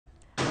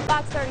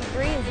Fox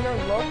 33 is your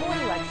local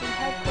election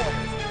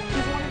headquarters.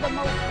 He's one of the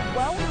most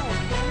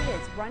well-known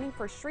candidates running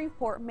for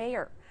Shreveport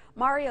mayor.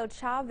 Mario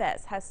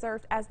Chavez has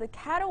served as the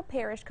Caddo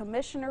Parish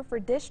Commissioner for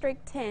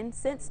District 10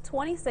 since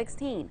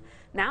 2016.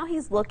 Now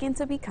he's looking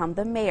to become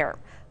the mayor.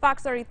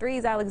 Fox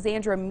 33's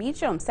Alexandra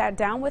Meacham sat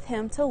down with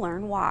him to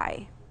learn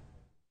why.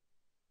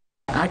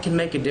 I can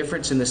make a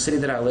difference in the city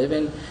that I live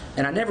in,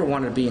 and I never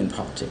wanted to be in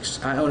politics.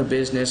 I own a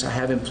business, I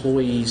have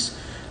employees,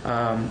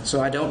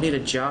 so I don't need a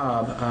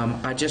job.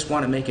 I just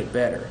want to make it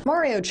better.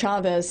 Mario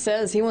Chavez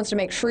says he wants to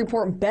make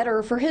Shreveport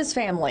better for his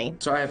family.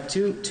 So I have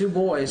two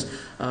boys,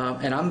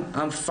 and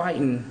I'm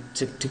fighting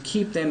to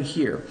keep them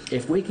here.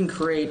 If we can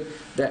create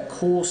that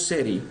cool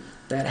city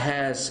that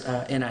has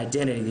an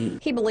identity.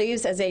 He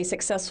believes as a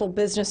successful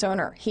business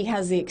owner, he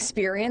has the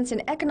experience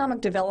and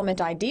economic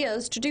development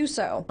ideas to do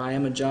so. I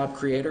am a job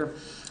creator,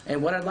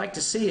 and what I'd like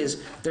to see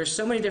is there's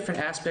so many different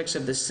aspects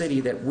of the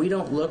city that we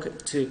don't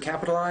look to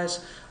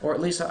capitalize, or at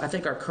least I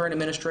think our current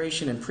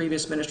administration and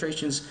previous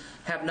administrations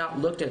have not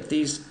looked at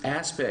these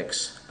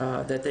aspects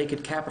that they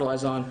could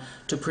capitalize on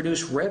to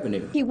produce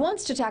revenue. He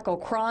wants to tackle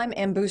crime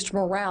and boost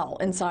morale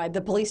inside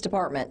the police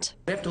department.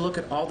 We have to look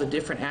at all the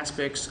different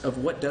aspects of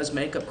what does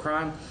make up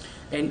crime,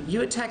 and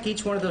you attack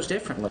each one of those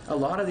differently. A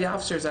lot of the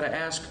officers that I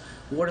ask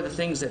what are the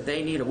things that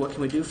they need or what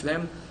can we do for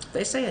them,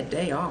 they say a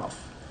day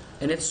off.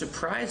 And it's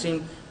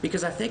surprising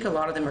because I think a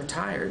lot of them are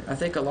tired. I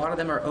think a lot of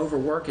them are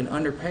overworked and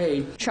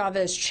underpaid.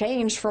 Chavez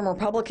changed from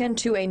Republican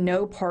to a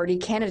no-party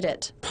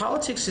candidate.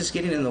 Politics is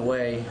getting in the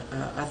way,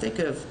 I think,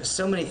 of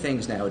so many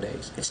things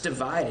nowadays. It's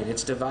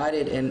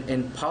divided,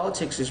 and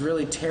politics is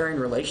really tearing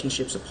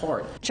relationships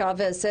apart.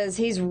 Chavez says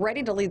he's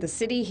ready to lead the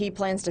city he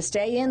plans to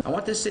stay in. I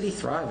want this city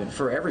thriving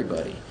for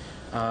everybody.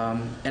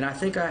 And I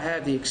think I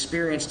have the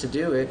experience to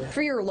do it.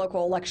 For your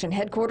local election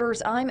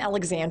headquarters, I'm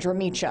Alexandra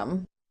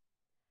Meacham.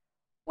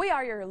 We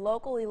are your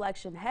local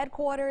election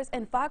headquarters,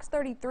 and Fox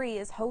 33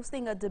 is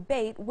hosting a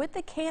debate with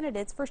the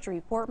candidates for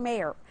Shreveport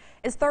mayor.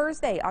 It's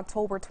Thursday,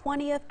 October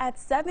 20th at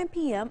 7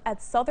 p.m.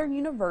 at Southern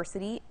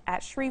University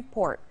at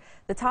Shreveport.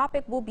 The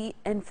topic will be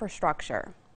infrastructure.